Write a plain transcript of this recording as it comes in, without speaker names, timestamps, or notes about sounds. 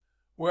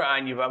We're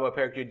on Yevamot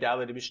Perek Yud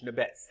Daled Mishnah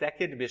Bet,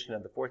 second Mishnah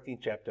of the 14th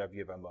chapter of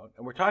Yevamot,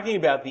 and we're talking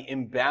about the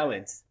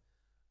imbalance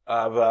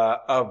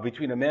of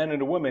between a man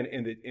and a woman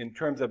in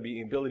terms of the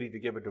ability to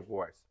give a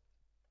divorce.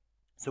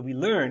 So we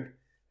learned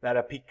that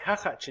a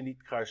pikachat shenit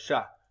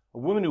karsha, a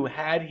woman who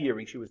had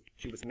hearing, she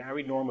was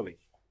married normally,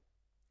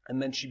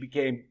 and then she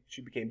became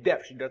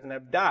deaf. She doesn't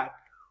have dat.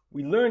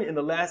 We learned in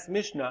the last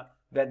Mishnah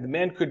that the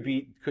man could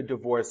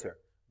divorce her.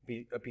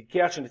 A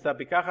pikachat shenit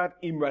pikachat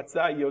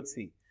imratza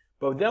yotzi.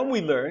 But then we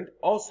learned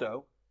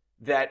also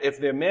that if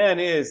the man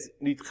is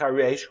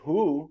nitcharesh,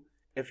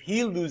 if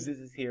he loses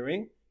his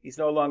hearing, he's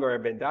no longer a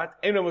ben dat,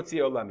 eno motzi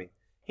olami.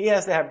 He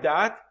has to have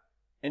dat,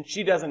 and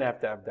she doesn't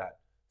have to have dat.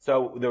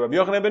 So the Rabbi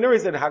Yochanan ben Nuri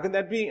said, how can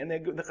that be? And the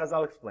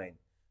Chazal explained.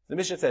 The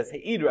Mishnah says,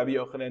 He'id Rabbi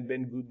Yochanan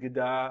ben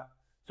Gudgada.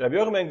 So Rabbi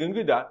Yochanan ben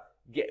Gudgada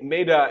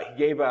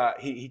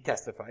he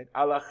testified,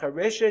 Ala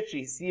chareshet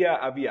shehisiya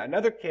avia.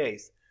 Another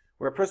case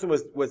where a person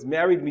was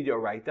married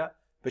midoraita,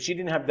 but she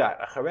didn't have that.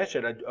 A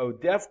chareshet, a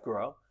deaf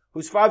girl,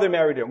 whose father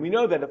married her. And we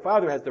know that the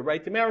father has the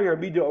right to marry her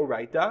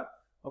midoraita.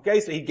 Okay,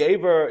 so he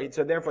gave her,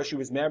 so therefore she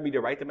was married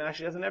midoraita, but now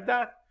she doesn't have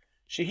that.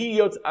 Shehi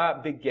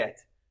yotz'a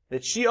beget.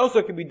 That she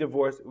also can be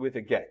divorced with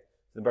a get.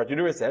 The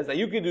Bartanura says,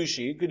 Ayu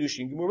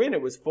kedushin gemurina.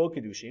 It was full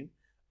kedushin.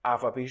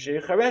 Afa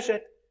pishe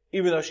chareshet.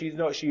 Even though she's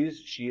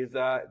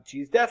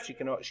deaf, she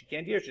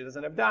can't hear, she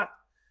doesn't have that.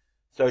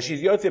 So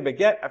she's yotze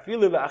beget,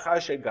 afilu la'achar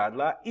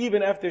shegadla,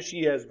 even after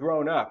she has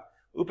grown up.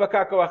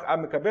 Upaka koach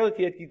amekabel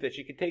that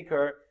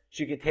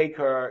she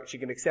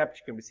can accept,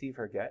 she can receive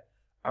her get.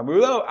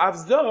 Amrulo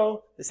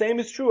avzo, the same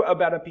is true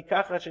about a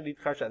pikacha shenit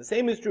chasha. The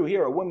same is true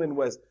here. A woman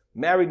was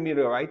married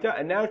midoraita,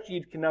 and now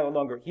she can no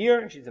longer hear,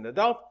 and she's an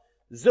adult.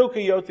 Zoka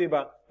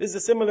yotzeba. This is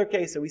a similar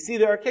case. So we see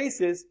there are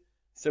cases.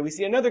 So we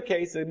see another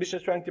case. The Mishnah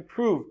is trying to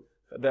prove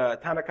the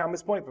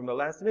Tanakama's point from the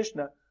last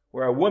Mishnah,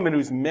 where a woman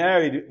who's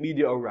married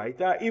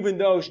midoraita, even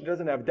though she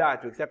doesn't have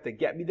dat to accept a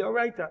get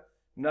midoraita,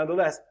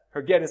 nonetheless,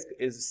 her get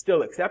is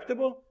still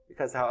acceptable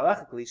because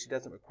halachically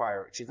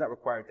she's not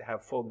required to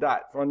have full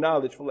dat, full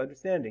knowledge, full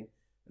understanding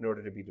in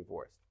order to be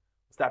divorced.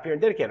 We'll stop here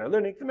and dedicate our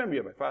learning to the memory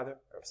of my father,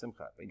 Rav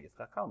Simcha ben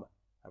Yitzchak Kalman.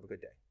 Have a good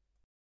day.